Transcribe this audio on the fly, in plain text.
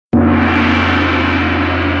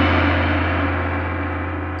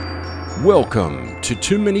Welcome to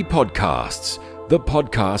Too Many Podcasts, the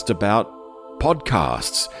podcast about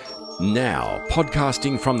podcasts. Now,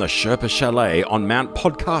 podcasting from the Sherpa Chalet on Mount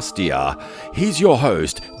Podcastia, here's your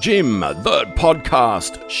host, Jim, the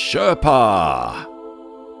Podcast Sherpa.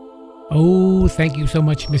 Oh, thank you so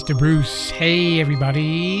much, Mr. Bruce. Hey,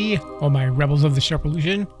 everybody. All my rebels of the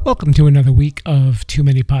Sherpolution. Welcome to another week of Too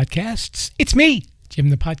Many Podcasts. It's me, Jim,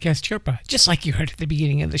 the Podcast Sherpa. Just like you heard at the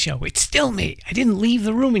beginning of the show. It's still me. I didn't leave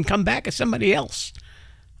the room and come back as somebody else.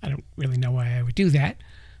 I don't really know why I would do that,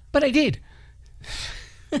 but I did.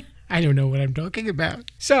 I don't know what I'm talking about.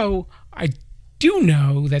 So, I do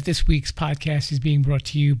know that this week's podcast is being brought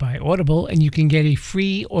to you by Audible, and you can get a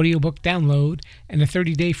free audiobook download and a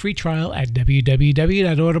 30-day free trial at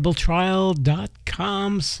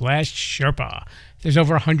www.audibletrial.com/Sherpa. There's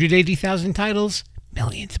over 180,000 titles,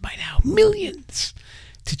 millions by now, millions,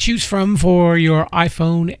 to choose from for your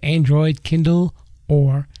iPhone, Android, Kindle,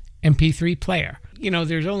 or MP3 player. You know,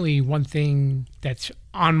 there's only one thing that's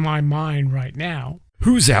on my mind right now.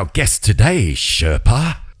 Who's our guest today,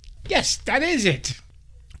 Sherpa? Yes, that is it.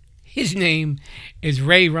 His name is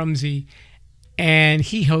Ray Rumsey, and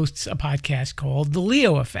he hosts a podcast called The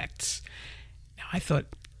Leo Effects. Now, I thought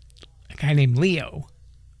a guy named Leo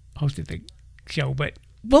hosted the show, but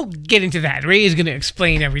we'll get into that. Ray is going to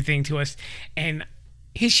explain everything to us, and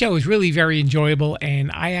his show is really very enjoyable,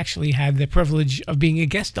 and I actually had the privilege of being a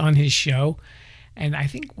guest on his show, and I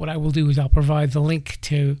think what I will do is I'll provide the link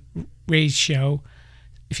to Ray's show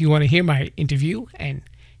if you want to hear my interview, and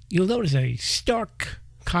you'll notice a stark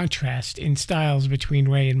contrast in styles between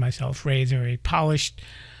Ray and myself. Ray is a very polished,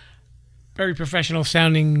 very professional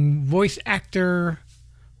sounding voice actor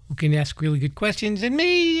who can ask really good questions, and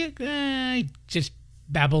me, I just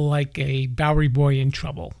babble like a Bowery boy in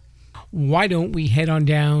trouble. Why don't we head on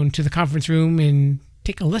down to the conference room and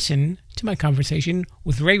take a listen to my conversation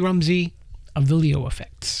with Ray Rumsey of The Leo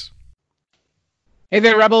Effects. Hey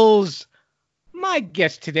there, Rebels! My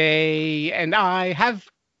guest today and I have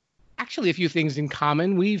actually a few things in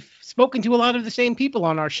common. We've spoken to a lot of the same people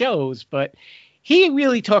on our shows, but he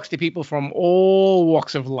really talks to people from all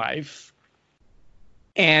walks of life.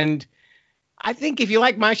 And I think if you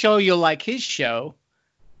like my show, you'll like his show.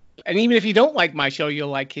 And even if you don't like my show, you'll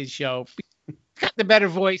like his show. He's got the better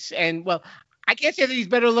voice, and, well, I can't say that he's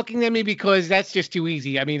better looking than me because that's just too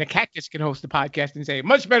easy. I mean, a cactus can host a podcast and say,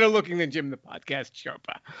 much better looking than Jim the Podcast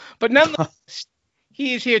Sherpa. But nonetheless,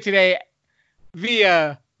 he is here today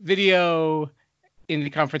via video in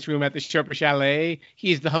the conference room at the Sherpa Chalet.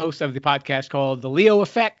 He is the host of the podcast called The Leo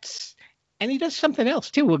Effects, and he does something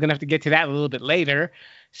else, too. We're going to have to get to that a little bit later.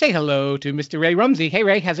 Say hello to Mr. Ray Rumsey. Hey,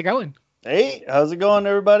 Ray, how's it going? Hey, how's it going,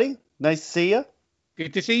 everybody? Nice to see you.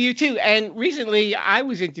 Good to see you, too. And recently, I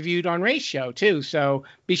was interviewed on Ray's show, too. So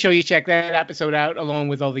be sure you check that episode out, along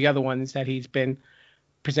with all the other ones that he's been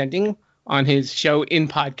presenting on his show in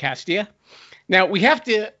Podcastia. Now, we have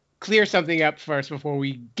to clear something up first before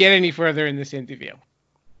we get any further in this interview.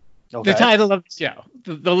 Okay. The title of the show,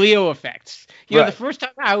 the Leo Effects. You know, the first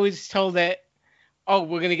time I was told that, oh,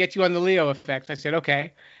 we're going to get you on the Leo Effects, I said,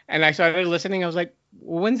 okay. And I started listening. I was like,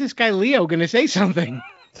 well, when's this guy Leo going to say something?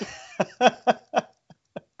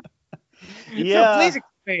 Yeah. So please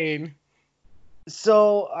explain.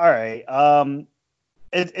 So, all right.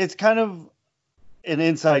 It's kind of an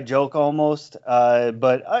inside joke almost,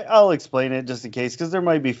 but I'll explain it just in case, because there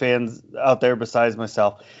might be fans out there besides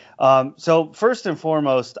myself. So first and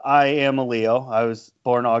foremost, I am a Leo. I was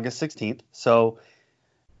born August 16th, so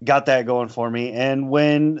got that going for me. And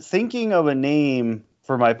when thinking of a name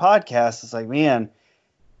for my podcast, it's like, man,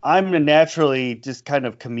 I'm a naturally just kind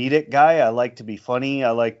of comedic guy. I like to be funny. I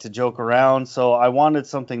like to joke around. So I wanted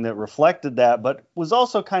something that reflected that, but was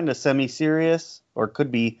also kind of semi-serious, or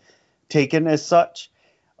could be taken as such.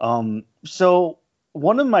 So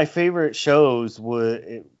one of my favorite shows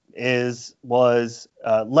was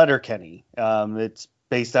Letterkenny. It's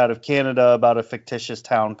based out of Canada, about a fictitious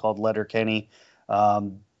town called Letterkenny. A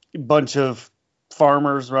bunch of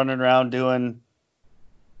farmers running around doing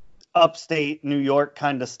upstate New York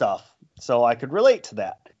kind of stuff. So I could relate to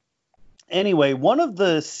that. Anyway, one of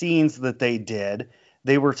the scenes that they did,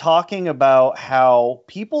 they were talking about how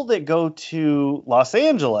people that go to Los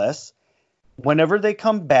Angeles, whenever they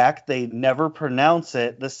come back, they never pronounce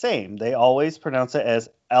it the same. They always pronounce it as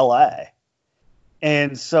LA.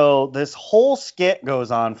 And so this whole skit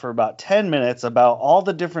goes on for about 10 minutes about all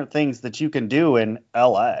the different things that you can do in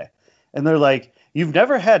LA. And they're like, you've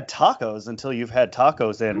never had tacos until you've had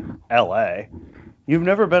tacos in LA. You've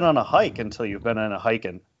never been on a hike until you've been on a hike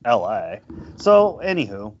in LA. So,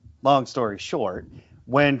 anywho, long story short,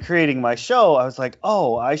 when creating my show, I was like,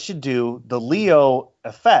 oh, I should do the Leo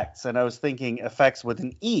effects. And I was thinking effects with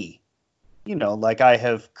an E. Like I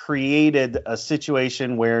have created a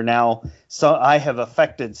situation where now I have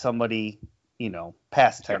affected somebody,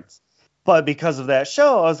 past tense. But because of that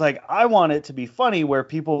show, I was like, I want it to be funny where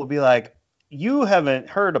people will be like, you haven't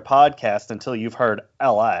heard a podcast until you've heard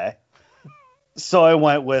LA. So I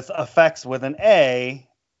went with effects with an A,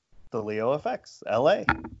 the Leo effects, LA.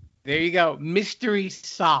 There you go. Mystery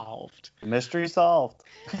solved. Mystery solved.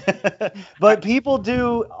 But people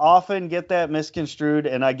do often get that misconstrued,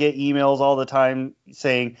 and I get emails all the time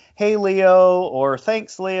saying, hey, Leo, or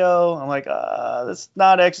thanks, Leo. I'm like, that's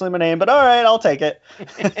not actually my name, but all right, I'll take it.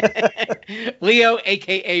 Leo,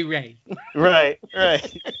 a.k.a. Ray. Right.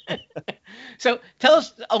 So tell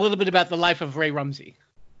us a little bit about the life of Ray Rumsey.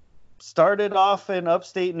 Started off in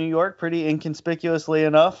upstate New York, pretty inconspicuously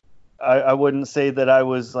enough. I wouldn't say that I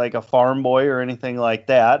was like a farm boy or anything like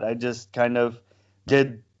that. I just kind of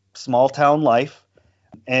did small town life.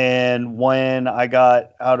 And when I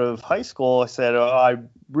got out of high school, I said, I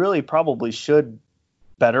really probably should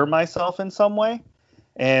better myself in some way.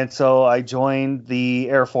 And so I joined the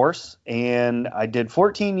Air Force, and I did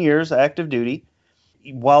 14 years active duty.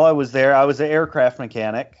 While I was there, I was an aircraft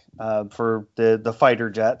mechanic for the fighter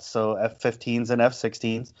jets, so F-15s and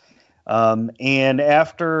F-16s. And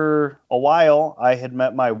after a while, I had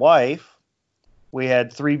met my wife. We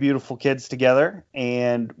had 3 beautiful kids together,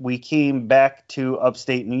 and we came back to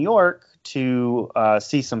upstate New York to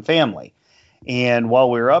see some family. And while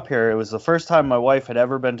we were up here, it was the first time my wife had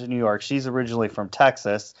ever been to New York. She's originally from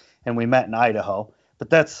Texas, and we met in Idaho. But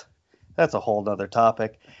that's a whole other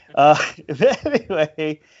topic.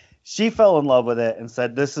 Anyway, she fell in love with it and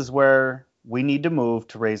said, this is where we need to move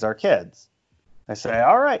to raise our kids. I said,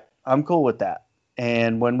 all right. I'm cool with that.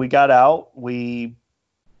 And when we got out, when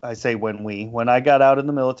I got out in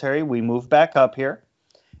the military, we moved back up here.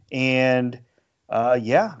 And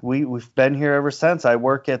we've been here ever since. I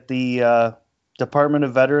work at the Department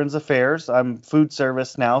of Veterans Affairs. I'm food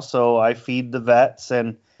service now, so I feed the vets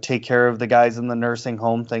and take care of the guys in the nursing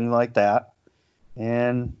home, things like that.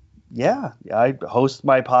 And I host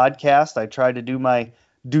my podcast. I try to do my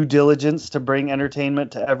due diligence to bring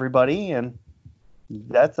entertainment to everybody, and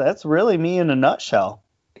that's really me in a nutshell.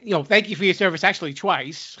 Thank you for your service, actually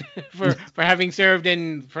twice, for having served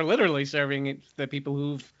and for literally serving the people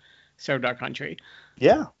who've served our country.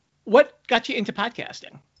 Yeah. What got you into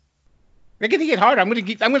podcasting? They're going to get harder. I'm going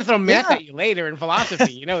to throw math at you later and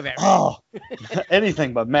philosophy. You know that, right? Oh,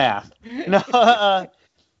 anything but math. No.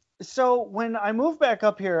 So when I moved back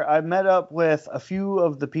up here, I met up with a few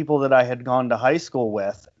of the people that I had gone to high school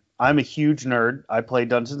with. I'm a huge nerd. I play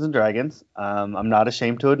Dungeons and Dragons. I'm not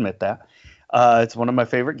ashamed to admit that. It's one of my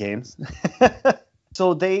favorite games.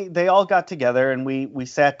 So they all got together and we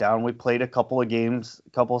sat down. We played a couple of games,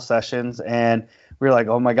 a couple of sessions, and we were like,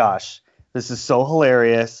 oh my gosh, this is so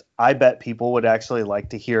hilarious. I bet people would actually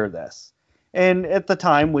like to hear this. And at the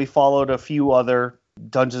time, we followed a few other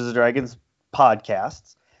Dungeons and Dragons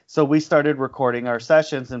podcasts. So we started recording our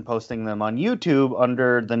sessions and posting them on YouTube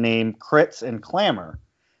under the name Crits and Clamor.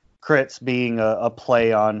 Crits being a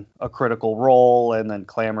play on a Critical Role, and then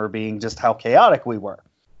Clamor being just how chaotic we were.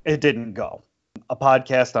 It didn't go. A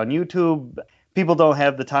podcast on YouTube, people don't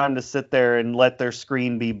have the time to sit there and let their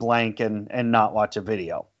screen be blank and not watch a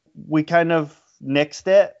video. We kind of nixed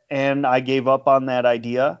it, and I gave up on that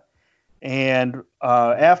idea. And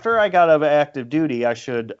after I got out of active duty, I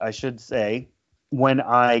should say, when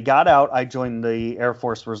I got out, I joined the Air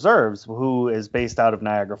Force Reserves, who is based out of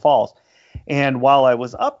Niagara Falls. And while I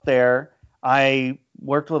was up there, I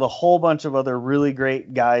worked with a whole bunch of other really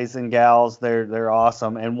great guys and gals. They're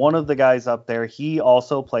awesome. And one of the guys up there, he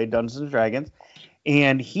also played Dungeons and Dragons.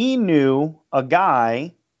 And he knew a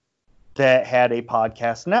guy that had a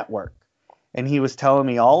podcast network. And he was telling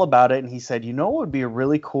me all about it. And he said, what would be a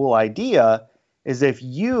really cool idea is if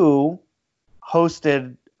you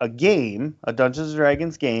hosted a game, a Dungeons and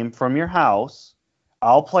Dragons game from your house.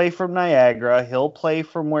 I'll play from Niagara. He'll play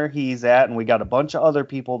from where he's at. And we got a bunch of other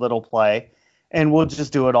people that'll play. And we'll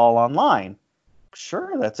just do it all online.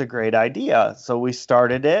 Sure, that's a great idea. So we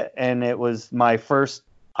started it. And it was my first,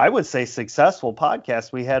 I would say, successful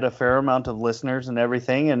podcast. We had a fair amount of listeners and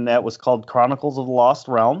everything. And that was called Chronicles of the Lost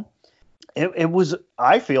Realm. It was,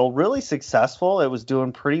 I feel, really successful. It was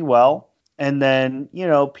doing pretty well. And then,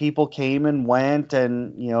 people came and went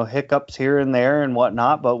and, hiccups here and there and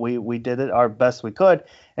whatnot, but we did it our best we could.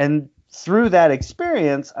 And through that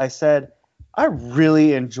experience, I said, I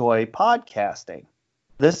really enjoy podcasting.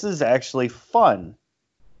 This is actually fun,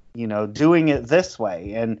 doing it this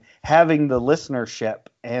way and having the listenership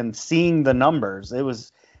and seeing the numbers. It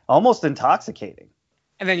was almost intoxicating.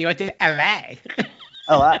 And then you went to LA.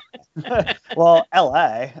 LA. Well,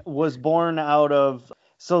 LA was born out of,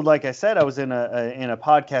 so like I said, I was in a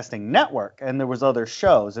podcasting network, and there was other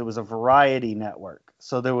shows. It was a variety network.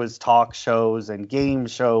 So there was talk shows and game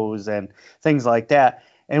shows and things like that.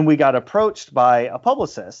 And we got approached by a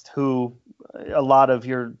publicist who a lot of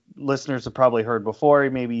your listeners have probably heard before.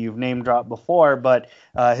 Maybe you've name dropped before, but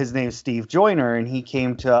his name is Steve Joyner, and he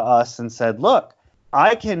came to us and said, look,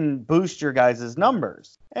 I can boost your guys'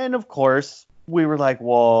 numbers. And of course, we were like,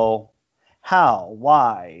 well, how?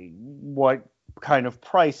 Why? What kind of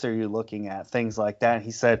price are you looking at? Things like that. And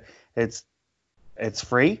he said, it's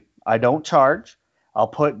free. I don't charge. I'll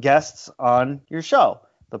put guests on your show.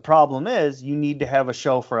 The problem is you need to have a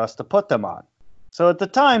show for us to put them on. So at the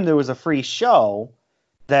time, there was a free show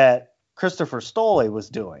that Christopher Stolle was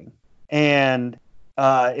doing, and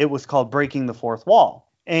it was called Breaking the Fourth Wall.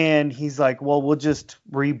 And he's like, well, we'll just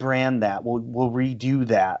rebrand that. We'll redo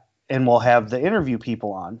that, and we'll have the interview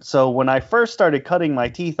people on. So when I first started cutting my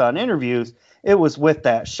teeth on interviews, it was with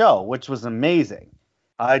that show, which was amazing.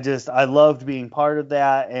 I loved being part of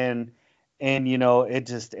that, and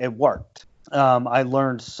it worked. I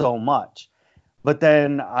learned so much. But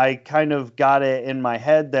then I kind of got it in my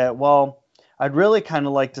head that, well, I'd really kind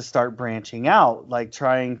of like to start branching out, like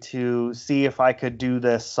trying to see if I could do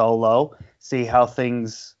this solo, see how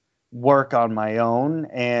things work on my own,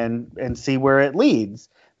 and see where it leads.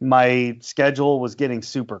 My schedule was getting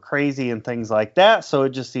super crazy and things like that, so it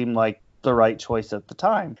just seemed like the right choice at the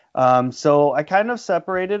time. So I kind of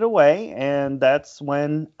separated away, and that's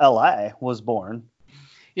when LA was born.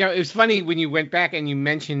 You know, it was funny when you went back and you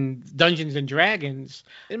mentioned Dungeons and Dragons.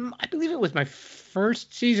 And I believe it was my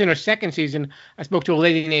first season or second season. I spoke to a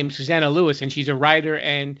lady named Susanna Lewis, and she's a writer,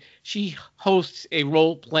 and she hosts a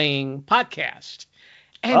role-playing podcast.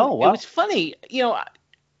 And oh, wow. It was funny. You know,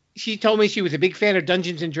 she told me she was a big fan of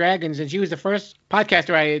Dungeons and Dragons, and she was the first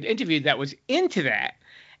podcaster I had interviewed that was into that.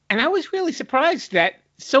 And I was really surprised that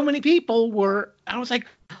so many people were. I was like,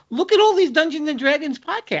 look at all these Dungeons and Dragons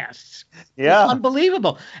podcasts. Yeah. It's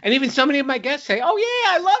unbelievable. And even so many of my guests say, oh,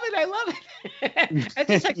 yeah, I love it. It's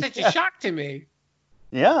just like such a shock to me.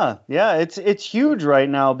 Yeah. It's huge right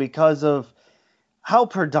now because of how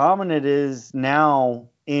predominant it is now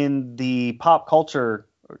in the pop culture.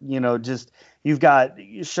 You know, just you've got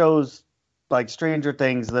shows like Stranger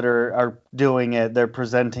Things that are doing it. They're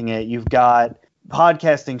presenting it. You've got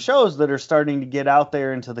podcasting shows that are starting to get out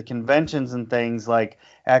there into the conventions and things like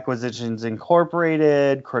Acquisitions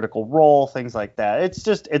Incorporated, Critical Role, things like that.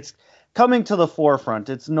 It's coming to the forefront.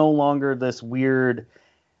 It's no longer this weird,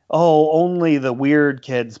 only the weird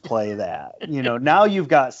kids play that. You know, now you've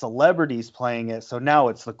got celebrities playing it, so now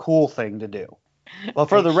it's the cool thing to do. Well,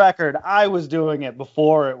 for the record, I was doing it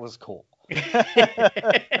before it was cool.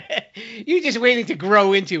 You're just waiting to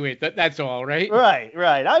grow into it. That's all, right?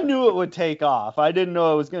 Right. I knew it would take off. I didn't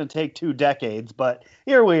know it was going to take 2 decades, but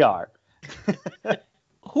here we are.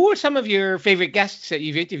 Who are some of your favorite guests that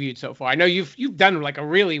you've interviewed so far? I know you've done like a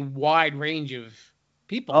really wide range of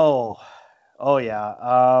people. Oh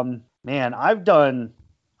yeah. Man, I've done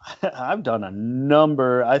a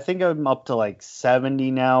number. I think I'm up to like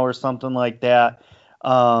 70 now or something like that.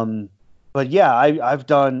 But yeah, I've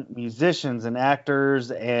done musicians and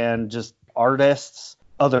actors and just artists,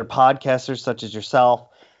 other podcasters such as yourself.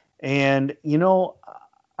 And, you know,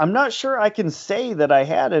 I'm not sure I can say that I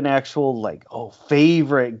had an actual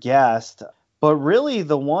favorite guest, but really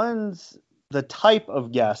the type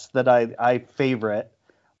of guests that I favorite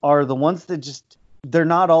are the ones that they're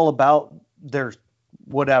not all about their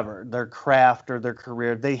craft or their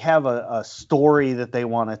career. They have a story that they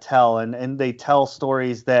want to tell, and they tell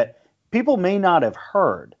stories that people may not have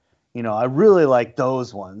heard. You know, I really like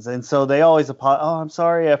those ones. And so they always I'm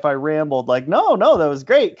sorry if I rambled. Like, no, that was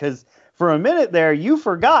great. Because for a minute there, you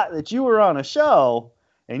forgot that you were on a show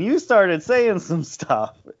and you started saying some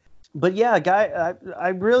stuff. But yeah, I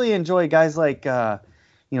really enjoy guys like,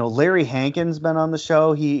 Larry Hankin's been on the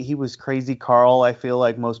show. He was Crazy Carl. I feel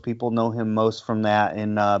like most people know him most from that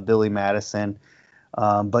in Billy Madison.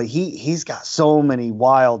 But he's got so many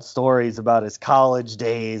wild stories about his college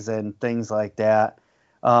days and things like that.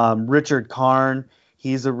 Richard Karn,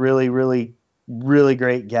 he's a really, really, really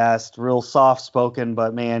great guest, real soft-spoken,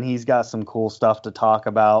 but man, he's got some cool stuff to talk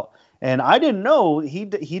about. And I didn't know he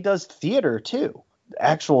does theater too,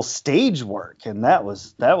 actual stage work, and that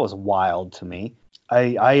was wild to me.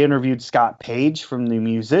 I interviewed Scott Page from the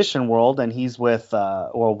musician world, and he was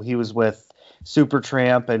with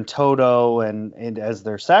Supertramp and Toto and as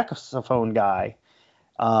their saxophone guy.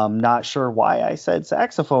 Not sure why I said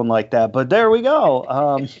saxophone like that, but there we go.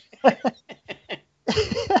 At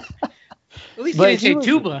least you didn't say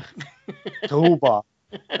tuba. Tuba.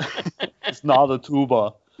 It's not a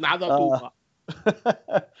tuba. Not a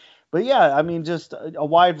tuba. But yeah, I mean, just a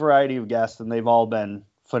wide variety of guests, and they've all been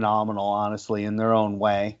phenomenal, honestly, in their own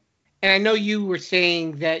way. And I know you were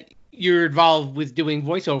saying that you're involved with doing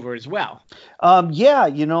voiceover as well. Yeah,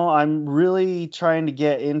 I'm really trying to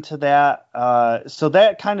get into that. So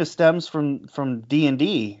that kind of stems from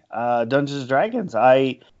D&D, Dungeons & Dragons.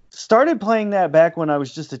 I started playing that back when I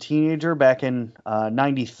was just a teenager, back in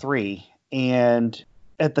 93. And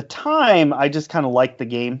at the time, I just kind of liked the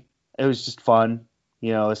game. It was just fun,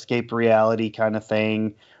 escape reality kind of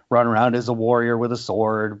thing, run around as a warrior with a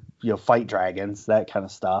sword, fight dragons, that kind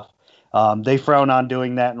of stuff. They frown on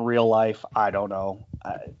doing that in real life. I don't know.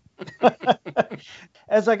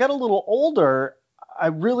 As I got a little older, I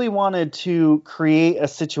really wanted to create a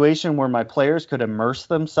situation where my players could immerse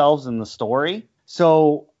themselves in the story.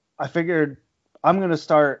 So I figured I'm going to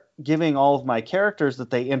start giving all of my characters that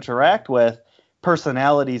they interact with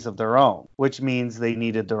personalities of their own, which means they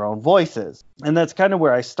needed their own voices. And that's kind of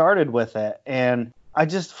where I started with it. And I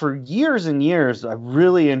just, for years and years, I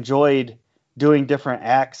really enjoyed doing different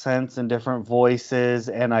accents and different voices.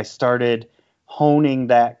 And I started honing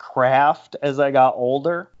that craft as I got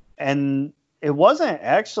older. And it wasn't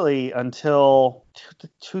actually until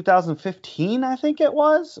 2015, I think it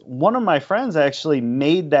was, one of my friends actually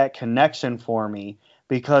made that connection for me,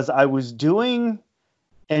 because I was doing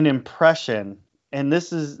an impression. And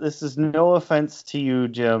this is no offense to you,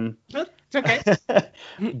 Jim. It's okay.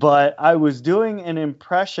 But I was doing an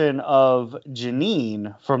impression of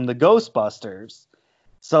Janine from the Ghostbusters.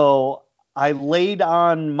 So I laid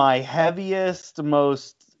on my heaviest,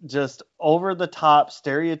 most just over-the-top,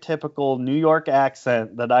 stereotypical New York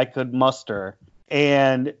accent that I could muster.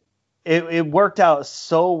 And it worked out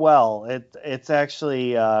so well. It's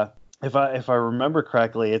actually, if I remember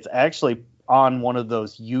correctly, it's actually on one of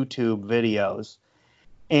those YouTube videos.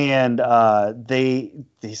 And they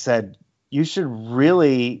said, you should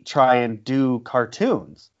really try and do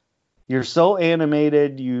cartoons. You're so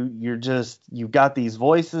animated. You've got these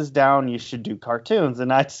voices down. You should do cartoons.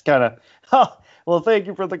 And I just kind of, well, thank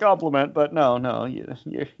you for the compliment, but no,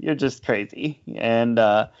 you're just crazy. And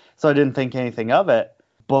so I didn't think anything of it.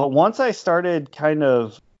 But once I started kind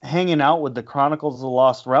of hanging out with the Chronicles of the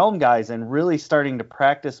Lost Realm guys and really starting to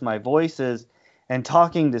practice my voices and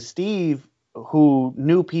talking to Steve, who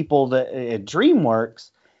knew people at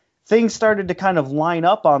DreamWorks, things started to kind of line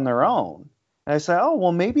up on their own. And I said, oh,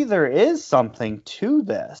 well, maybe there is something to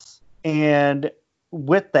this. And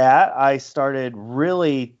with that, I started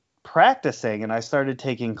really practicing, and I started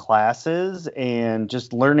taking classes and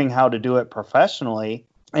just learning how to do it professionally.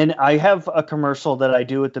 And I have a commercial that I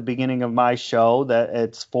do at the beginning of my show that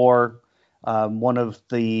it's for one of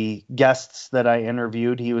the guests that I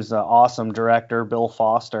interviewed. He was an awesome director, Bill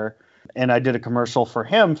Foster. And I did a commercial for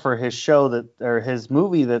him for his show or his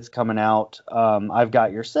movie that's coming out, I've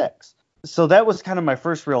Got Your Six. So that was kind of my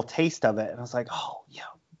first real taste of it. And I was like, oh, yeah,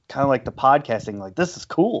 kind of like the podcasting, like, this is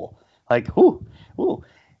cool. Like, ooh.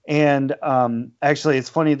 And actually, it's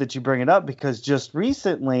funny that you bring it up, because just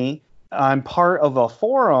recently I'm part of a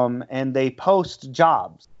forum and they post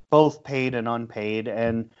jobs, both paid and unpaid.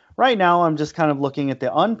 And right now I'm just kind of looking at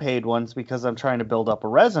the unpaid ones because I'm trying to build up a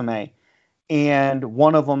resume. And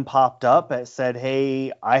one of them popped up that said,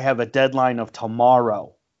 hey, I have a deadline of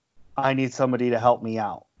tomorrow. I need somebody to help me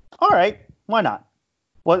out. All right, why not?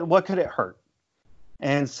 What could it hurt?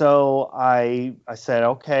 And so I said,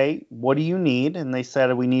 okay, what do you need? And they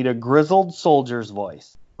said, we need a grizzled soldier's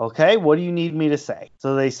voice. Okay, what do you need me to say?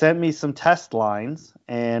 So they sent me some test lines,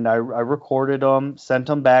 and I recorded them, sent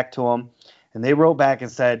them back to them, and they wrote back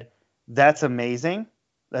and said, that's amazing.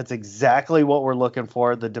 That's exactly what we're looking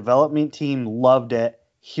for. The development team loved it.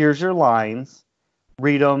 Here's your lines.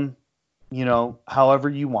 Read them, however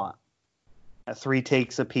you want. 3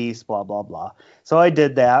 takes a piece, blah, blah, blah. So I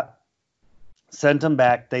did that. Sent them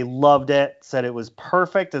back. They loved it. Said it was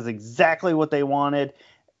perfect. Is exactly what they wanted.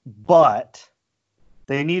 But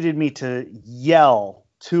they needed me to yell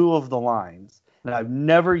 2 of the lines. And I've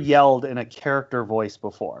never yelled in a character voice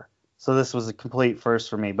before. So this was a complete first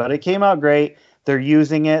for me. But it came out great. They're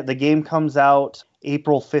using it. The game comes out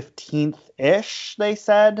April 15th-ish, they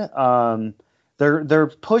said. They're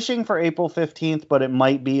pushing for April 15th, but it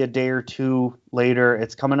might be a day or 2 later.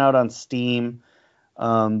 It's coming out on Steam.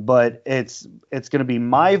 But it's going to be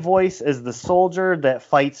my voice as the soldier that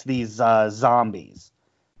fights these zombies.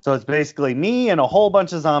 So it's basically me and a whole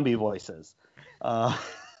bunch of zombie voices.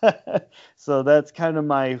 So that's kind of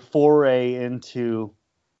my foray into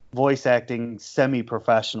voice acting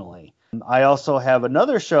semi-professionally. I also have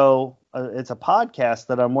another show. It's a podcast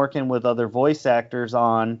that I'm working with other voice actors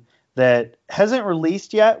on that hasn't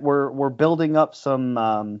released yet. We're building up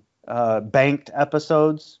some banked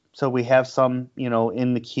episodes, so we have some,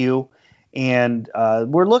 in the queue, and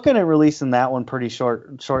we're looking at releasing that one pretty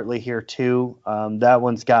shortly here too. That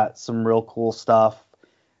one's got some real cool stuff,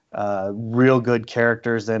 real good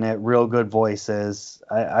characters in it, real good voices.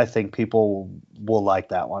 I think people will like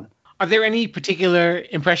that one. Are there any particular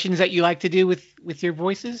impressions that you like to do with your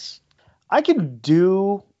voices? I can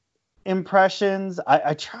do impressions.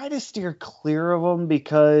 I try to steer clear of them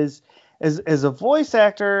because as a voice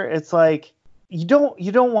actor, it's like you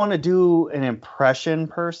don't want to do an impression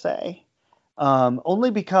per se, only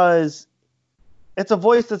because it's a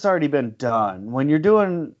voice that's already been done. When you're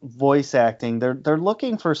doing voice acting, they're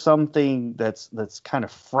looking for something that's kind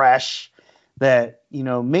of fresh, that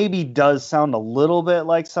maybe does sound a little bit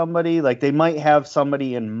like somebody. Like they might have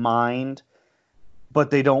somebody in mind,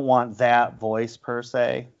 but they don't want that voice per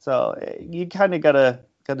se. So you kind of gotta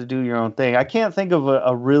do your own thing. I can't think of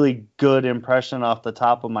a really good impression off the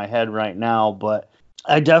top of my head right now, but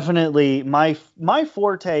I definitely, my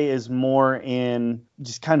forte is more in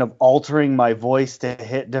just kind of altering my voice to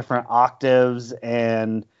hit different octaves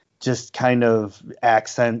and just kind of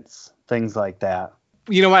accents, things like that.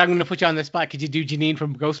 You know what? I'm going to put you on the spot. Could you do Janine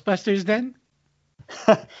from Ghostbusters then?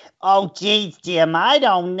 Oh, geez, Jim, I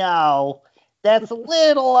don't know. That's a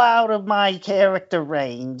little out of my character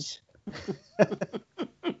range.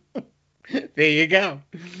 There you go.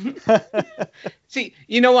 See,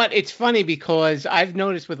 you know what? It's funny because I've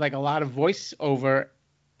noticed with like a lot of voiceover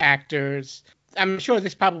actors, I'm sure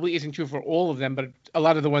this probably isn't true for all of them, but a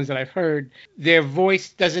lot of the ones that I've heard, their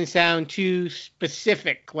voice doesn't sound too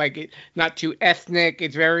specific, like not too ethnic.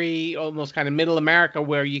 It's very almost kind of middle America,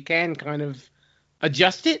 where you can kind of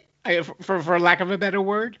adjust it, for lack of a better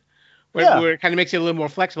word, where it kind of makes it a little more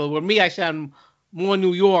flexible. Where me, I sound more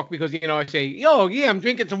New York because, I say, yo, yeah, I'm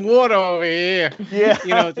drinking some water over here. Yeah.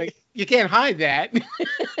 It's like, you can't hide that.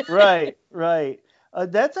 Right.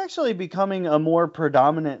 That's actually becoming a more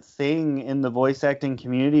predominant thing in the voice acting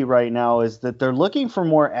community right now, is that they're looking for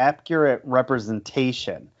more accurate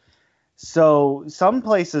representation. So some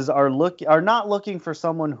places are not looking for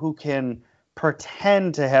someone who can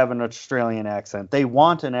pretend to have an Australian accent. They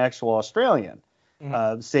want an actual Australian.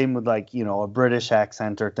 Mm-hmm. Same with a British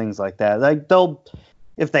accent or things like that. Like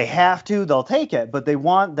if they have to, they'll take it, but they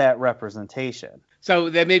want that representation.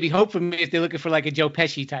 So there may be hope for me if they're looking for like a Joe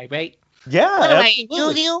Pesci type, right? Yeah. What am I,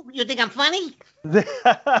 Julio? You think I'm funny?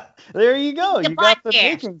 There you go. You got the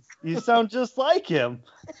makings. You sound just like him.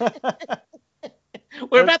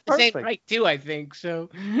 We're about the same height too, I think.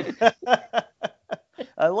 So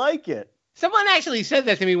I like it. Someone actually said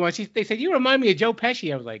that to me once. They said, "You remind me of Joe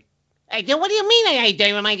Pesci." I was like, "What do you mean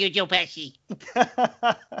I remind you of Joe Pesci?"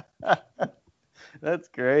 That's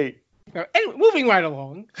great. Anyway, moving right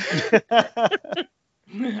along.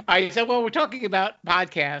 All right, so while we're talking about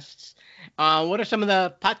podcasts, what are some of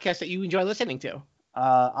the podcasts that you enjoy listening to?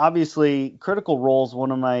 Obviously, Critical Role is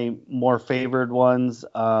one of my more favored ones.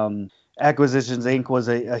 Acquisitions Inc. was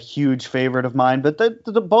a huge favorite of mine, but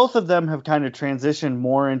the both of them have kind of transitioned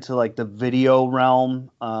more into like the video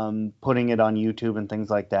realm, putting it on YouTube and things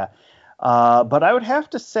like that. But I would have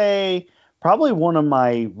to say probably one of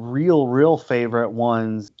my real favorite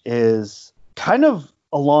ones is kind of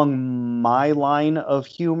along my line of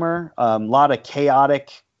humor, a lot of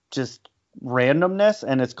chaotic just randomness,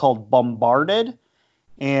 and it's called Bombarded.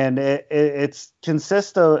 And it's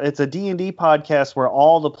a D&D podcast where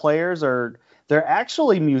all the players they're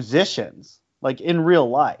actually musicians, like in real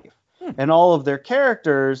life. And all of their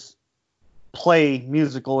characters play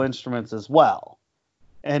musical instruments as well.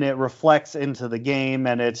 And it reflects into the game,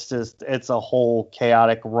 and it's a whole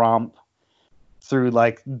chaotic romp through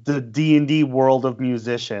like the D&D world of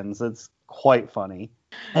musicians. It's quite funny.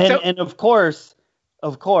 And of course,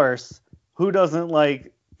 who doesn't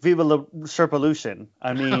like Viva la Sherpalution?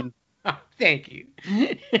 I mean, thank you.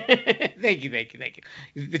 Thank you.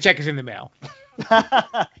 The check is in the mail.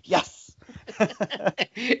 Yes.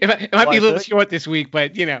 It might be a little short this week,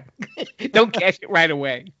 but don't cash it right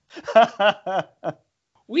away.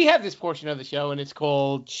 We have this portion of the show, and it's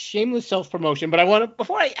called Shameless Self-Promotion. But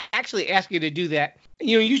before I actually ask you to do that,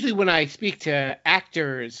 usually when I speak to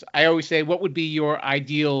actors, I always say, what would be your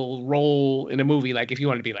ideal role in a movie? Like if you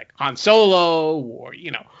want to be like Han Solo or,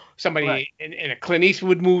 somebody right. in a Clint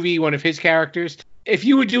Eastwood movie, one of his characters. If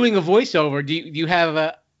you were doing a voiceover, do you have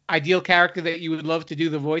an ideal character that you would love to do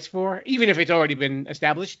the voice for, even if it's already been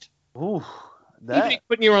established? Ooh, even if you're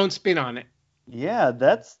putting your own spin on it. Yeah,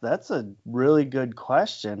 that's a really good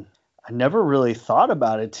question. I never really thought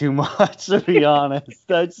about it too much, to be honest.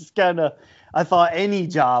 That's just kind of, I thought any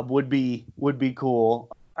job would be cool.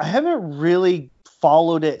 I haven't really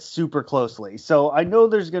followed it super closely, so I know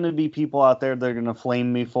there's going to be people out there that are going to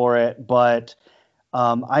flame me for it. But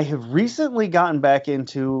I have recently gotten back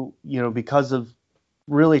into, because of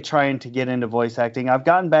really trying to get into voice acting, I've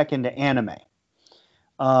gotten back into anime.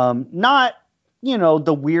 Not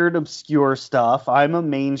the weird obscure stuff. I'm a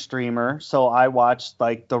mainstreamer, so I watch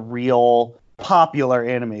like the real popular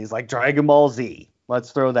animes like Dragon Ball Z.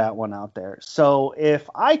 Let's throw that one out there. So if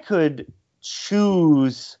I could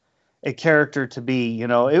choose a character to be, it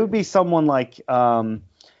would be someone like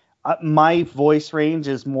my voice range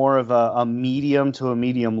is more of a medium to a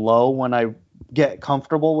medium low when I get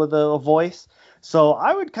comfortable with a voice. So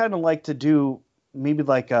I would kind of like to do maybe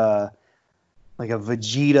like a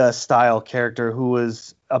Vegeta style character who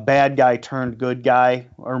was a bad guy turned good guy,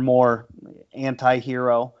 or more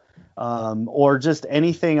anti-hero, or just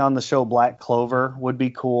anything on the show Black Clover would be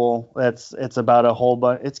cool. It's about a whole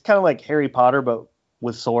bunch. It's kind of like Harry Potter, but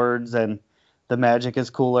with swords, and the magic is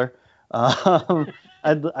cooler. I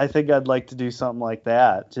think I'd like to do something like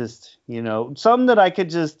that. Just, something that I could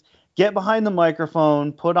just get behind the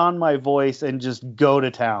microphone, put on my voice, and just go to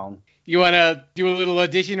town. You want to do a little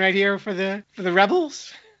audition right here for the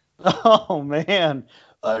Rebels? Oh, man.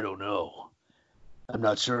 I don't know. I'm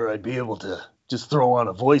not sure I'd be able to just throw on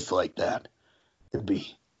a voice like that. It'd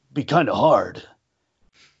be kind of hard.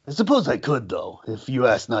 I suppose I could, though, if you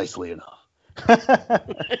ask nicely enough.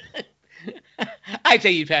 I'd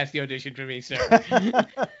say you'd pass the audition for me, sir.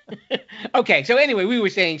 Okay, so anyway, we were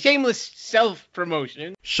saying shameless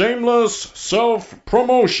self-promotion. Shameless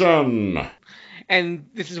self-promotion. And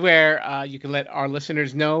this is where you can let our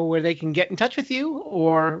listeners know where they can get in touch with you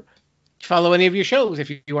or follow any of your shows if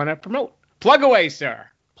you want to promote. Plug away, sir.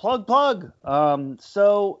 Plug.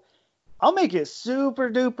 So I'll make it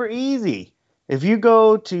super duper easy. If you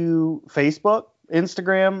go to Facebook,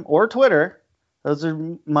 Instagram, or Twitter, those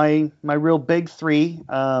are my real big three.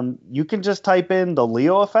 You can just type in the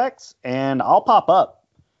Leo Effects and I'll pop up.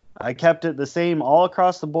 I kept it the same all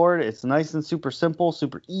across the board. It's nice and super simple,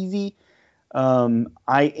 super easy.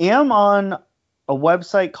 I am on a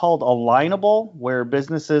website called Alignable, where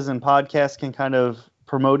businesses and podcasts can kind of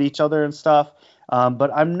promote each other and stuff.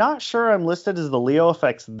 But I'm not sure I'm listed as the Leo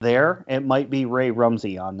Effects there. It might be Ray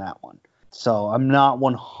Rumsey on that one. So I'm not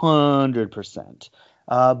 100%.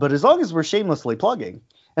 But as long as we're shamelessly plugging.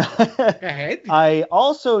 I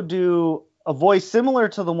also do a voice similar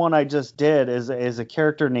to the one I just did is a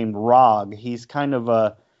character named Rog. He's kind of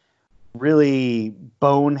a really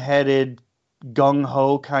boneheaded,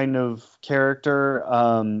 gung-ho kind of character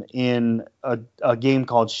in a game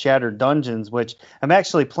called Shattered Dungeons, which I'm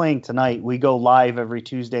actually playing tonight. We go live every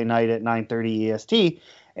Tuesday night at 9:30 EST.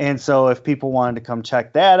 And so if people wanted to come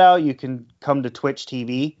check that out, you can come to Twitch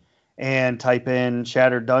TV and type in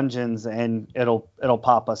Shattered Dungeons and it'll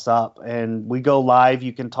pop us up. And we go live.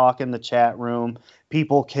 You can talk in the chat room.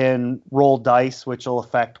 People can roll dice, which will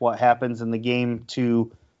affect what happens in the game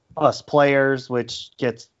to us players, which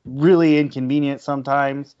gets really inconvenient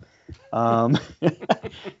sometimes.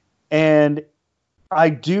 And I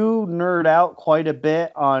do nerd out quite a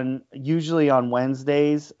bit usually on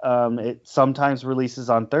Wednesdays. It sometimes releases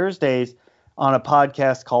on Thursdays on a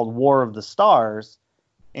podcast called War of the Stars.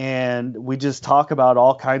 And we just talk about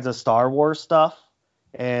all kinds of Star Wars stuff.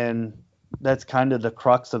 And that's kind of the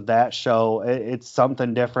crux of that show. It's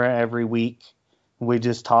something different every week. We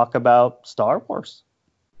just talk about Star Wars.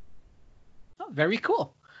 Oh, very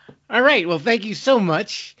cool. All right. Well, thank you so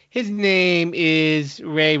much. His name is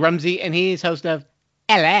Ray Rumsey, and he is host of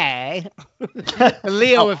LA, the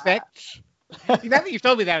Leo Effects. Now that you've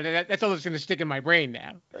told me that, that's all that's going to stick in my brain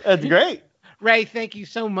now. That's great. Ray, thank you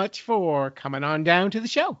so much for coming on down to the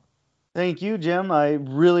show. Thank you, Jim. I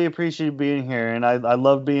really appreciate being here, and I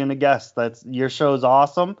love being a guest. Your show is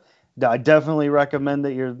awesome. I definitely recommend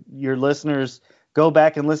that your listeners go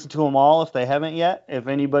back and listen to them all if they haven't yet. If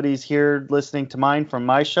anybody's here listening to mine from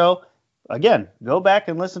my show, again, go back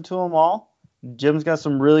and listen to them all. Jim's got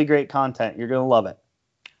some really great content. You're going to love it.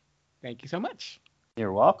 Thank you so much.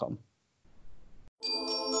 You're welcome.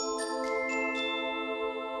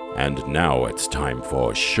 And now it's time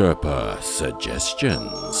for Sherpa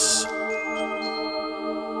Suggestions.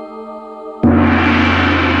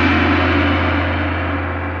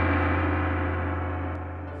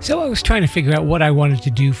 So I was trying to figure out what I wanted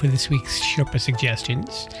to do for this week's Sherpa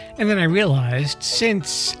Suggestions, and then I realized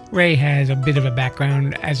since Ray has a bit of a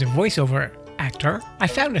background as a voiceover actor, I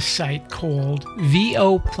found a site called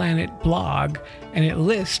VO Planet Blog, and it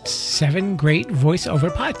lists 7 great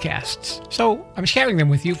voiceover podcasts. So I'm sharing them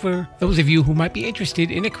with you for those of you who might be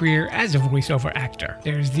interested in a career as a voiceover actor.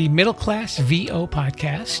 There's the Middle Class VO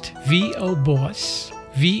Podcast, VO Boss,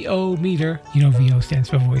 VO Meter. You know VO stands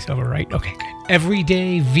for voiceover, right? Okay, good.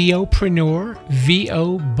 Everyday VOpreneur,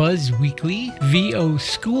 VO Buzz Weekly, VO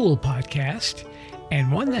School Podcast, and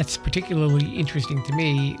one that's particularly interesting to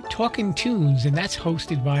me, Talkin' Tunes, and that's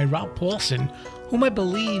hosted by Rob Paulson, whom I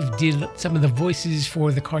believe did some of the voices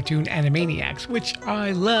for the cartoon Animaniacs, which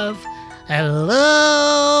I love.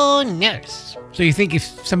 Hello, nurse. So you think if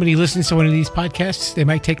somebody listens to one of these podcasts, they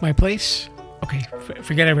might take my place? Okay,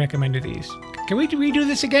 forget I recommended these. Can we redo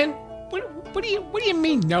this again? What do you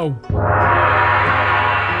mean, no?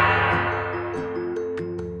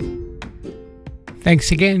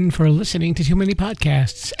 Thanks again for listening to Too Many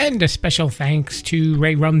Podcasts, and a special thanks to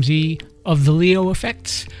Ray Rumsey of The Leo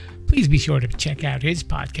Effects. Please be sure to check out his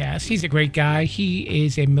podcast. He's a great guy. He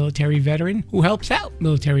is a military veteran who helps out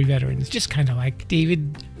military veterans, just kind of like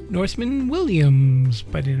David Norseman Williams,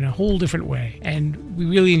 but in a whole different way. And we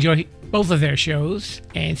really enjoy both of their shows.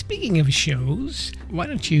 And speaking of shows, why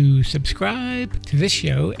don't you subscribe to this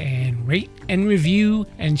show and rate and review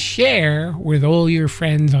and share with all your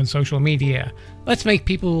friends on social media. Let's make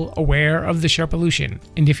people aware of the Sherpolution.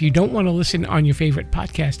 And if you don't want to listen on your favorite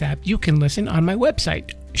podcast app, you can listen on my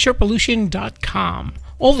website, Sherpolution.com.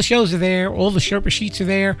 All the shows are there, all the Sherpa sheets are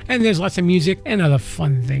there, and there's lots of music and other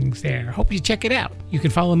fun things there. Hope you check it out. You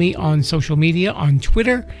can follow me on social media on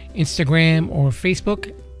Twitter, Instagram, or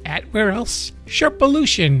Facebook at where else?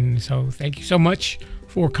 Sherpolution. So thank you so much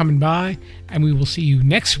for coming by, and we will see you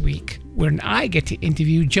next week when I get to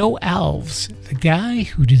interview Joe Alves, the guy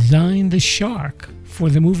who designed the shark for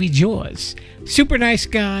the movie Jaws. Super nice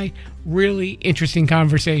guy, really interesting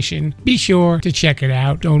conversation. Be sure to check it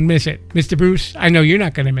out. Don't miss it. Mr. Bruce, I know you're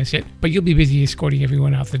not going to miss it, but you'll be busy escorting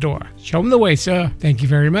everyone out the door. Show them the way, sir. Thank you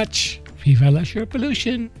very much. Viva la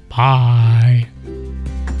Sherpolution. Bye.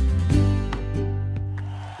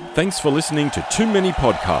 Thanks for listening to Too Many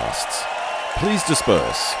Podcasts. Please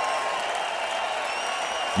disperse.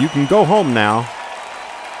 You can go home now.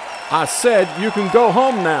 I said you can go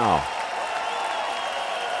home now.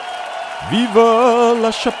 Viva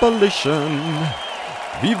la Sherpolution.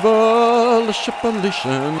 Viva la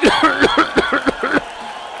Sherpolution.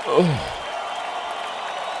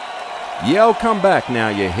 Yeah, I'll come back now,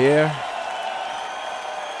 you hear?